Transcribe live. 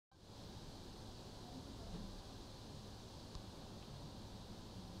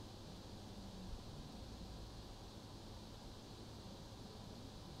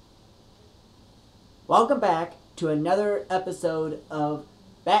Welcome back to another episode of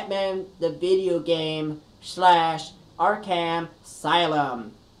Batman the Video Game / Arkham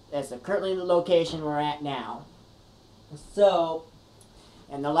Asylum. That's currently the location we're at now. So,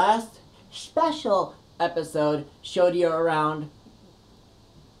 in the last special episode, showed you around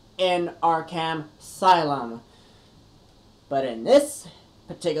in Arkham Asylum. But in this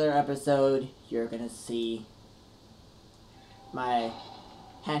particular episode, you're going to see my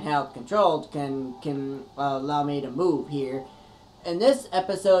handheld control can allow me to move here. In this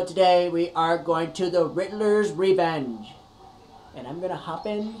episode today, we are going to the Riddler's Revenge. And I'm going to hop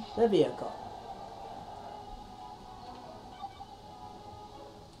in the vehicle.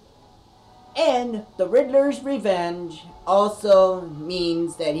 And the Riddler's Revenge also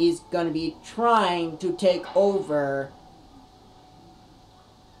means that he's going to be trying to take over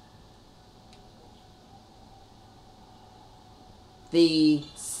the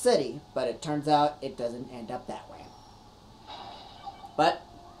city, but it turns out it doesn't end up that way. But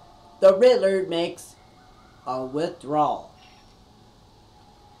the Riddler makes a withdrawal.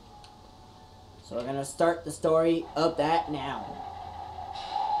 So we're going to start the story of that now.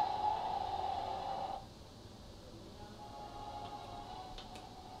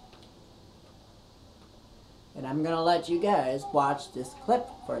 And I'm going to let you guys watch this clip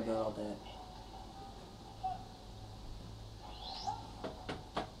for a little bit.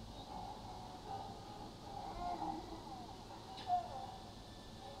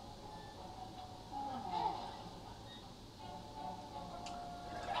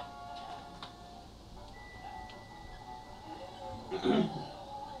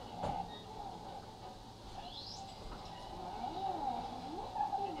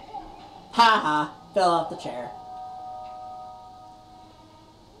 Haha, fell off the chair.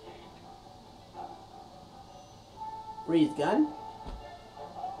 Breeze gun.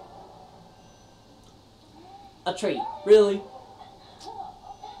 A tree. Really?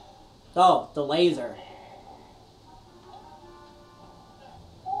 Oh, the laser.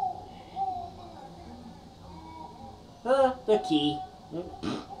 The key.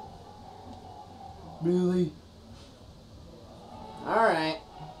 Really? Alright.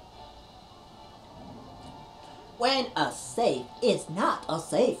 When a safe is not a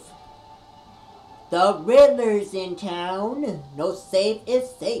safe. The Riddler's in town. No safe is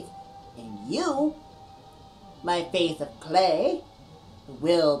safe. And you, my face of clay,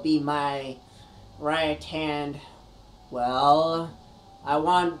 will be my right hand. Well, I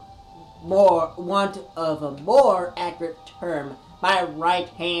want of a more accurate term, my right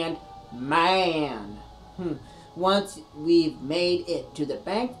hand man. Once we've made it to the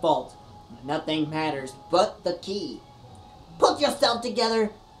bank vault, nothing matters but the key. Put yourself together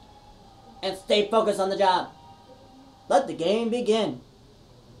and stay focused on the job. Let the game begin.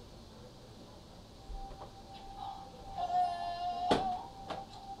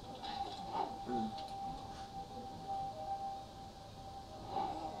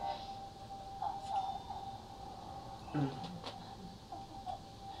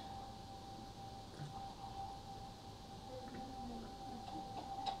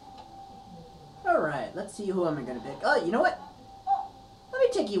 Alright, let's see who am I going to pick. Oh, you know what? Let me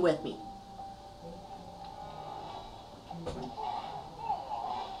take you with me.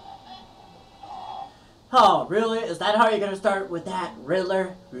 Oh, really? Is that how you're going to start with that,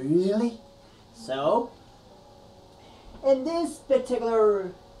 Riddler? Really? So, in this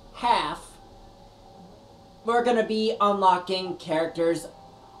particular half, we're going to be unlocking characters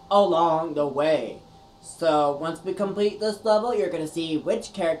along the way. So, once we complete this level, you're going to see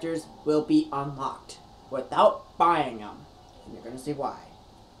which characters will be unlocked without buying them. And you're going to see why.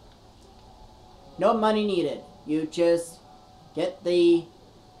 No money needed. You just get the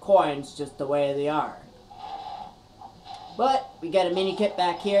coins just the way they are. But we got a mini kit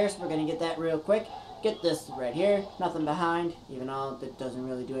back here, so we're going to get that real quick. Get this right here. Nothing behind, even though it doesn't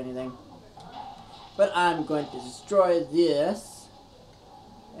really do anything. But I'm going to destroy this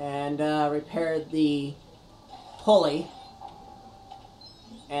and repair the pulley.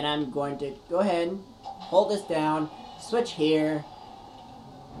 And I'm going to go ahead and hold this down, switch here.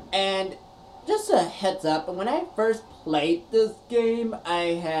 And just a heads up, when I first played this game,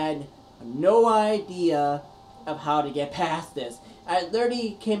 I had no idea of how to get past this. I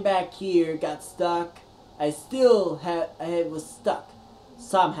literally came back here, got stuck. I was stuck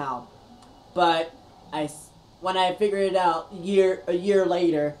somehow. But when I figured it out a year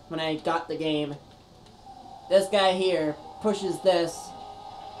later, when I got the game, this guy here pushes this,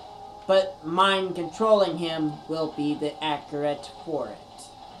 but mine controlling him will be the accurate for it.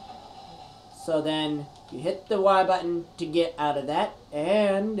 So then you hit the Y button to get out of that,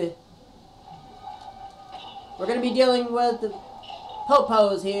 and we're gonna be dealing with the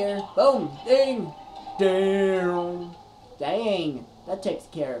popos here. Boom, ding, down, dang. That takes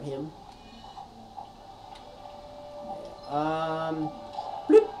care of him.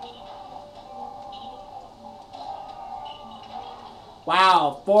 Bloop.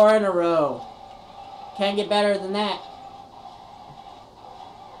 Wow, 4 in a row. Can't get better than that.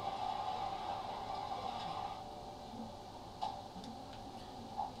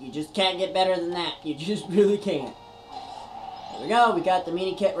 You just can't get better than that. You just really can't. There we go. We got the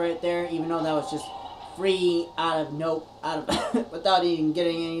mini kit right there, even though that was just free out of without even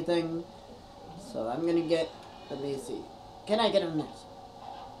getting anything. So I'm gonna get, let me see. Can I get him this?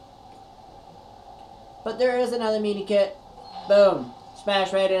 But there is another mini kit. Boom.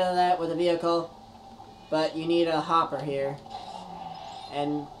 Smash right into that with a vehicle. But you need a hopper here.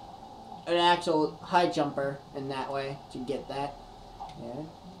 And an actual high jumper in that way to get that. Yeah.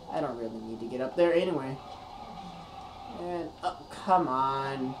 I don't really need to get up there anyway. And, oh, come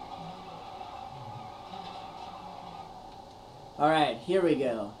on. Alright, here we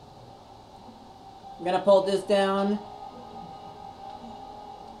go. I'm gonna pull this down.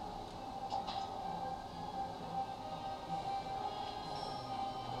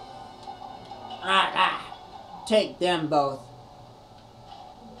 Take them both.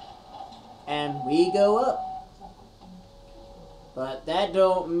 And we go up. But that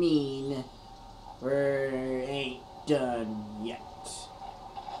don't mean we ain't done yet.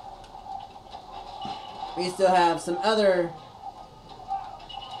 We still have some other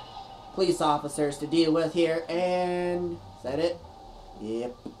police officers to deal with here, and is that it?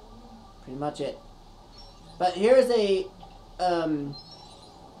 Yep. Pretty much it. But here's a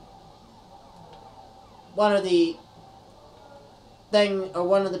one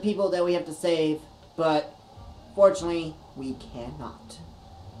of the people that we have to save, but fortunately we cannot.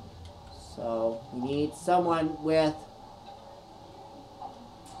 So we need someone with,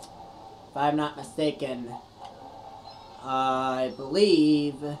 if I'm not mistaken, I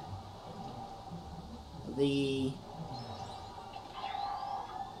believe the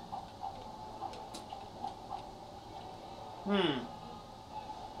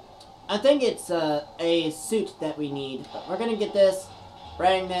I think it's a suit that we need, but we're gonna get this,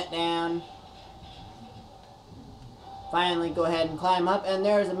 bring that down, finally go ahead and climb up, and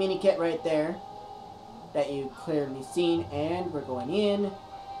there's a mini kit right there that you've clearly seen, and we're going in.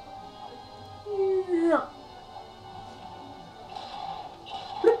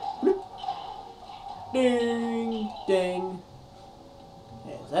 Ding, ding.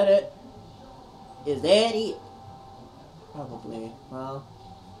 Is that it? Is that it? Probably. Well,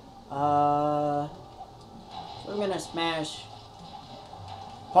 so we're gonna smash.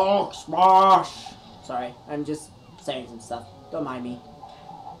 Hulk smash! Sorry, I'm just saying some stuff. Don't mind me.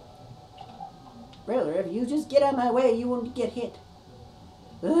 Brother, if you just get out of my way, you won't get hit.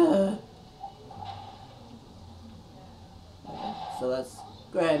 Ugh. So let's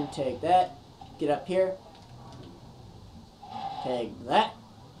go ahead and take that. Get up here. Take that.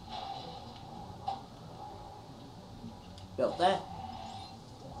 Build that.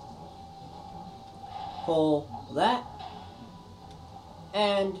 Pull that.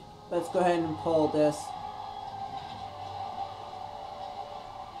 And let's go ahead and pull this.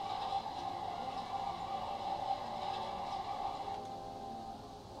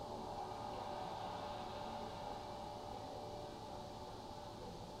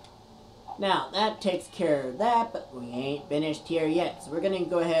 Now, that takes care of that, but we ain't finished here yet. So we're going to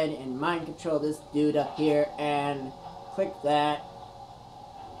go ahead and mind control this dude up here and click that.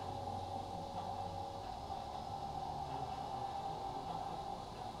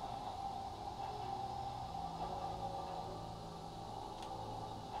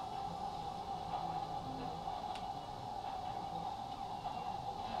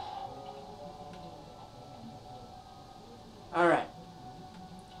 Alright.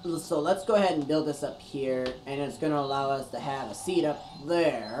 So let's go ahead and build this up here, and it's going to allow us to have a seat up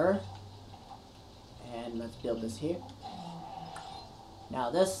there. And let's build this here. Now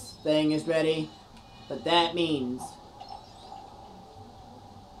this thing is ready, but that means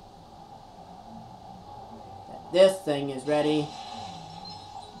that this thing is ready.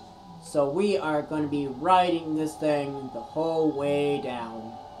 So we are going to be riding this thing the whole way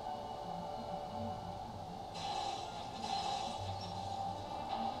down.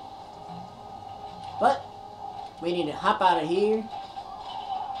 But we need to hop out of here.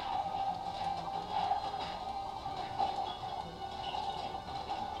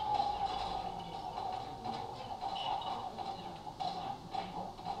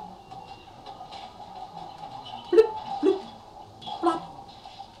 Bloop, bloop, blop.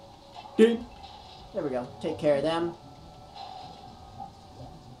 Ding, There we go. Take care of them.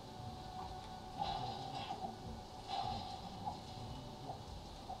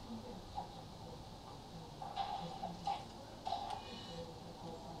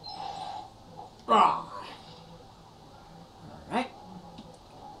 Alright.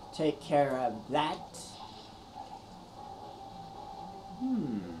 Take care of that.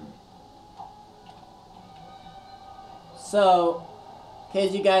 So, in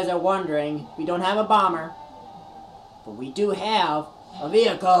case you guys are wondering, we don't have a bomber, but we do have a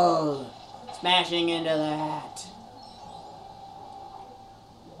vehicle smashing into that.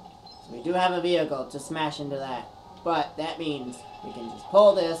 So we do have a vehicle to smash into that, but that means we can just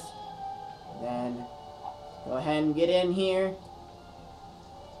pull this, then go ahead and get in here.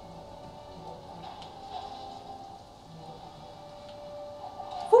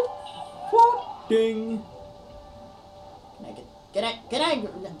 Whoop, whoop, ding. Can I,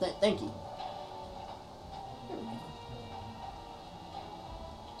 thank you.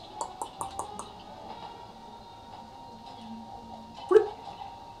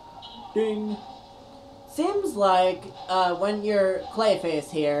 Ding. Seems like, when you're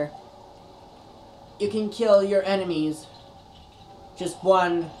Clayface here, you can kill your enemies just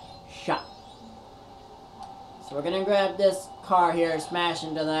one shot. So we're gonna grab this car here, smash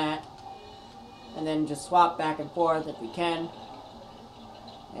into that, and then just swap back and forth if we can.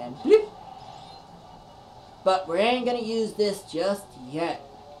 And bloop. But we ain't gonna use this just yet.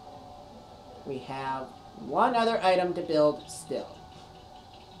 We have one other item to build still.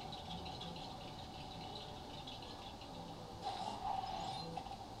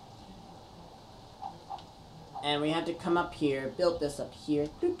 And we have to come up here, build this up here.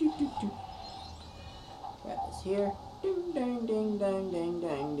 Doo, doo, doo, doo. Grab this here. Ding, ding, ding, ding, ding,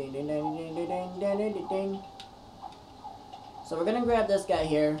 ding, ding, ding, ding, ding, ding, ding, ding, ding. So we're gonna grab this guy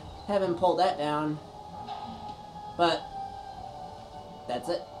here, have him pull that down. But that's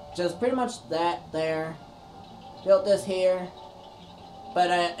it. Just pretty much that there. Built this here.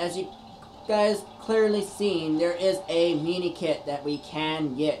 But as you guys clearly seen, there is a mini kit that we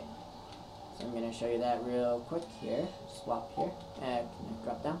can get. So I'm gonna show you that real quick here. Swap here. Can I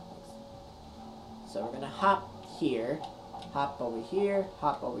drop down? So we're gonna hop here, hop over here,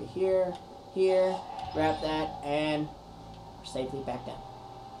 hop over here, here, grab that, and we're safely back down.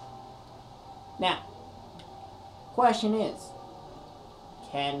 Now, question is,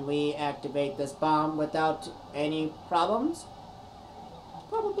 can we activate this bomb without any problems?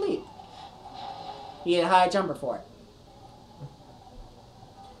 Probably. You need a high jumper for it.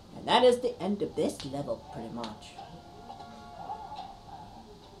 And that is the end of this level, pretty much.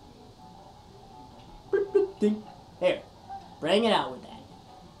 Here, bring it out with that.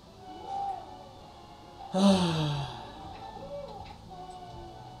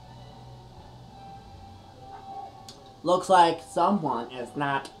 Looks like someone is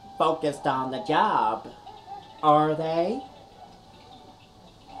not focused on the job. Are they?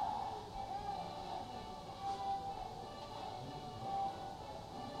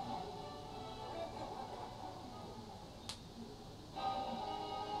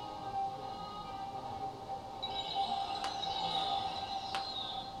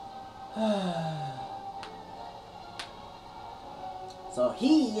 So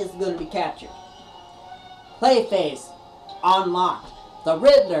he is going to be captured. Clayface unlocked. The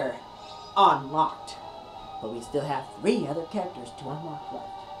Riddler unlocked. But we still have 3 other characters to unlock left.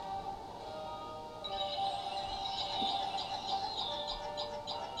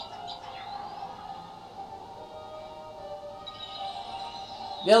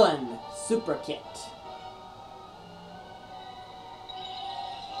 Villain Super Kit.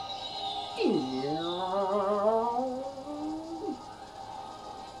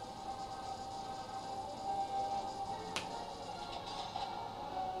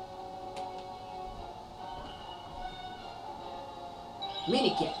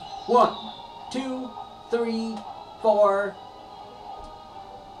 Mini kit. 1, 2, 3, 4.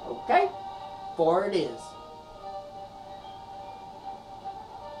 Okay. 4 it is.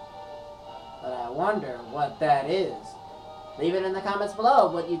 But I wonder what that is. Leave it in the comments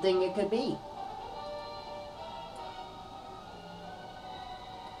below what you think it could be.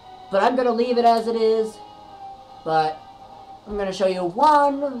 But I'm going to leave it as it is. But I'm going to show you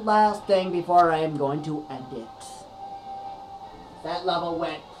one last thing before I am going to end it. That level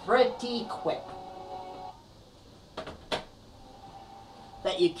went pretty quick.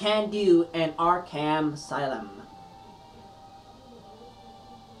 That you can do an Arkham asylum.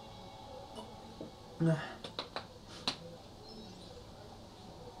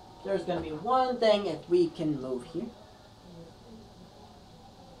 There's going to be one thing if we can move here.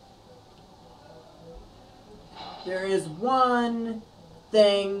 there is one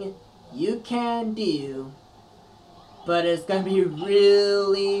thing you can do, but it's going to be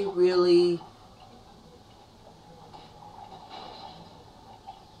really,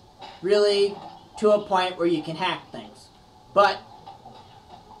 really to a point where you can hack things. But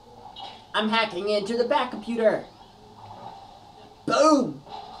I'm hacking into the back computer. Boom!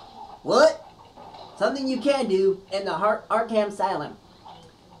 What? Something you can do in the Arkham Asylum.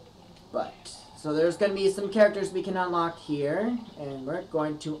 But, so there's going to be some characters we can unlock here. And we're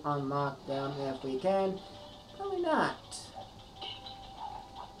going to unlock them if we can. Probably not.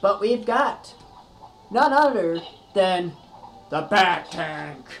 But we've got none other than the Bat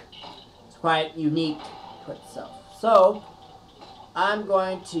Tank. It's quite unique to itself. So, I'm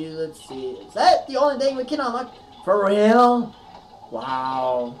going to, let's see, is that the only thing we can unlock? For real?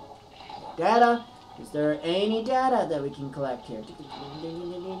 Wow. Data. Is there any data that we can collect here?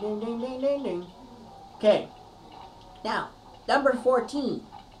 Okay. Now, number 14.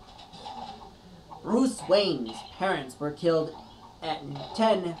 Bruce Wayne's parents were killed at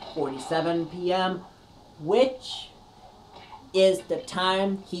 10:47 p.m., which is the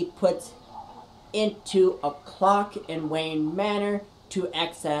time he puts into a clock in Wayne Manor to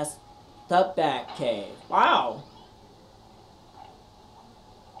access the Batcave. Wow.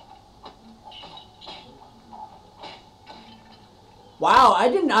 Wow, I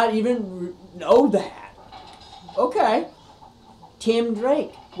did not even know that. Okay. Tim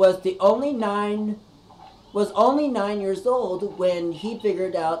Drake was only 9 years old when he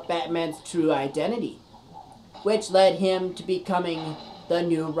figured out Batman's true identity, which led him to becoming the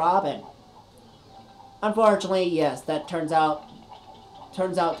new Robin. Unfortunately, yes, that turns out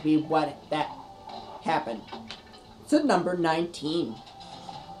to be what that happened. So number 19.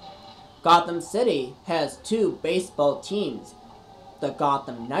 Gotham City has 2 baseball teams, the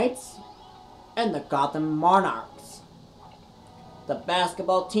Gotham Knights and the Gotham Monarchs. The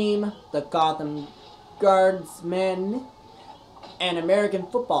basketball team, the Gotham Guardsmen, and American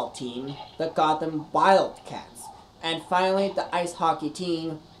football team, the Gotham Wildcats. And finally, the ice hockey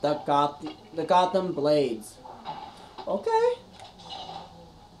team, the Gotham Blades. Okay.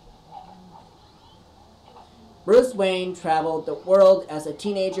 Bruce Wayne traveled the world as a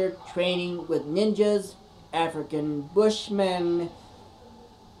teenager, training with ninjas, African bushmen,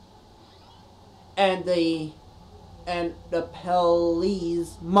 and the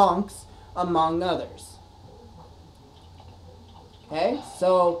Pelleas monks, among others. Okay,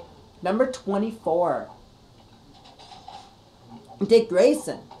 so number 24. Dick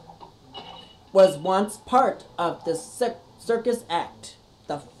Grayson was once part of the circus act,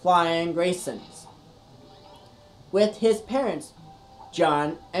 the Flying Graysons, with his parents,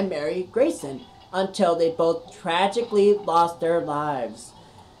 John and Mary Grayson, until they both tragically lost their lives.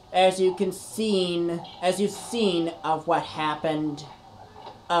 As you've seen of what happened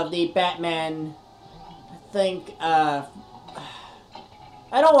of the Batman, I think, I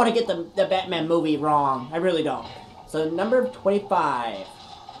don't want to get the Batman movie wrong. I really don't. So number 25.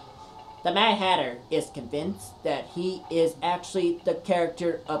 The Mad Hatter is convinced that he is actually the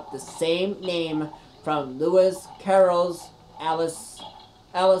character of the same name from Lewis Carroll's Alice's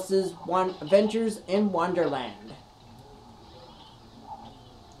Adventures in Wonderland.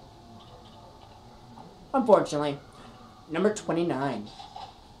 Unfortunately, number 29.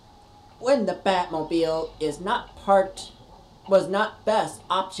 When the Batmobile was not best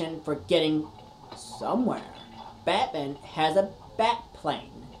option for getting somewhere. Batman has a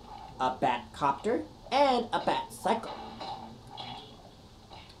Batplane, a Batcopter, and a Batcycle.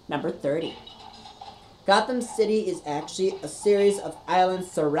 Number 30. Gotham City is actually a series of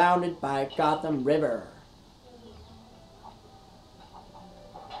islands surrounded by Gotham River.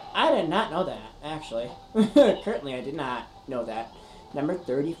 I did not know that, actually. Currently, I did not know that. Number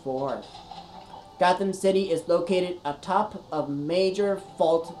 34. Gotham City is located atop a major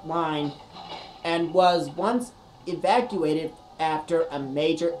fault line and was once evacuated after a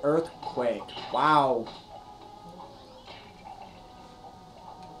major earthquake. Wow.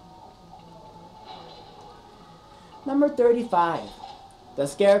 Number 35. The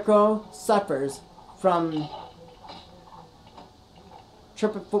Scarecrow suffers from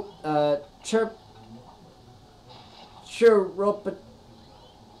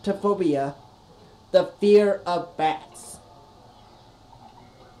chiroptophobia, the fear of bats.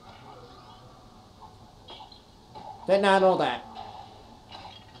 Did not know that.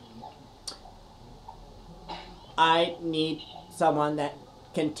 I need someone that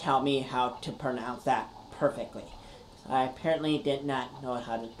can tell me how to pronounce that perfectly. I apparently did not know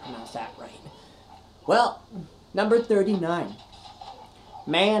how to pronounce that right. Well, number 39.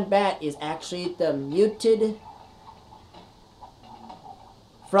 Man-Bat is actually the muted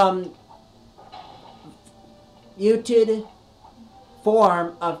from muted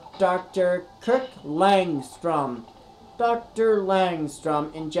form of Dr. Kirk Langstrom. Dr.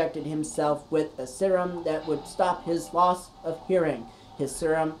 Langstrom injected himself with a serum that would stop his loss of hearing. His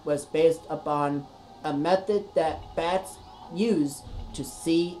serum was based upon a method that bats use to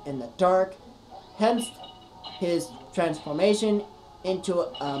see in the dark, hence his transformation into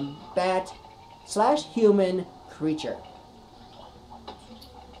a bat/human creature.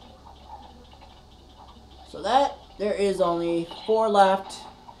 So that there is only 4 left.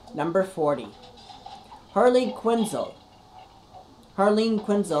 Number 40. Harleen Quinzel. Harleen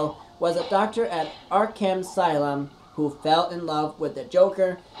Quinzel was a doctor at Arkham Asylum who fell in love with the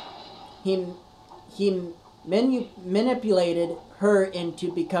Joker. He manipulated her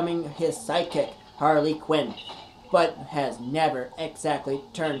into becoming his sidekick, Harley Quinn, but has never exactly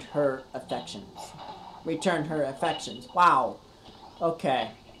returned her affections. Wow.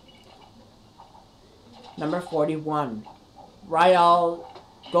 Okay. Number 41. Ra'al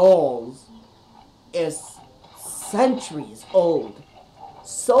Ghul is centuries old.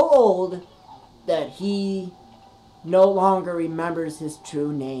 So old that he no longer remembers his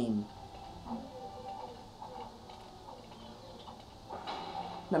true name.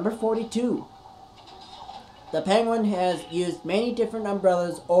 Number 42. The Penguin has used many different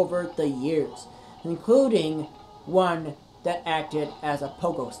umbrellas over the years, including one that acted as a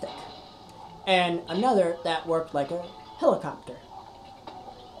pogo stick, and another that worked like a helicopter.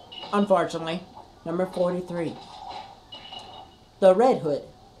 Unfortunately, number 43. The Red Hood,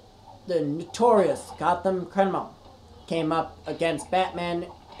 the notorious Gotham criminal, came up against Batman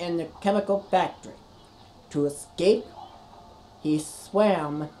in the chemical factory. To escape, he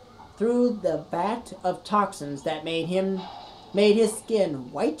swam through the vat of toxins that made his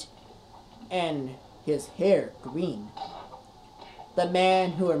skin white and his hair green. The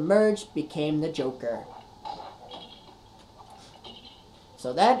man who emerged became the Joker.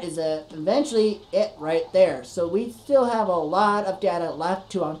 So that is eventually it right there. So we still have a lot of data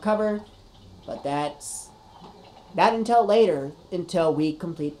left to uncover, but that's not until later, until we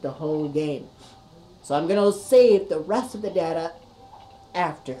complete the whole game. So I'm going to save the rest of the data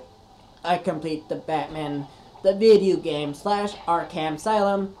after I complete the Batman, the video game / Arkham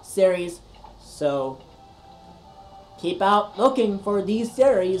Asylum series. So keep out looking for these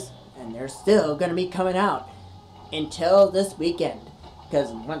series, and they're still going to be coming out until this weekend.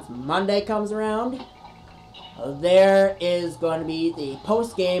 Because once Monday comes around, there is going to be the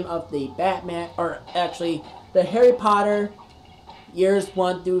post game of the Batman, or actually the Harry Potter years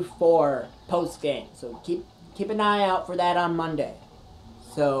 1 through 4 post game. So keep an eye out for that on Monday.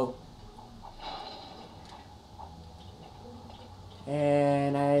 So,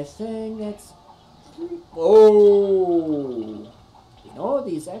 and I think that's, oh, you know,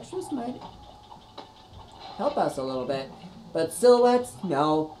 these extras might help us a little bit. But silhouettes,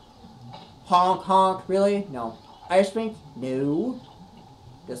 no. Honk honk, really? No. Ice rink? No.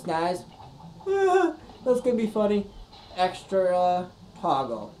 Disguise? That's gonna be funny. Extra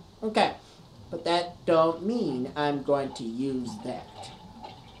toggle. Okay. But that don't mean I'm going to use that.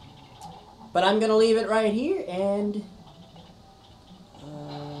 But I'm gonna leave it right here, and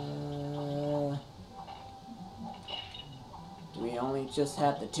do we only just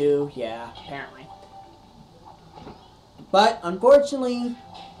have the 2? Yeah, apparently. But unfortunately,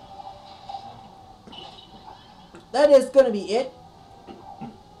 that is going to be it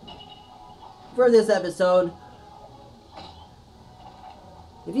for this episode.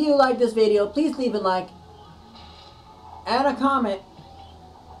 If you like this video, please leave a like and a comment,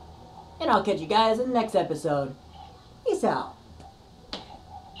 and I'll catch you guys in the next episode. Peace out.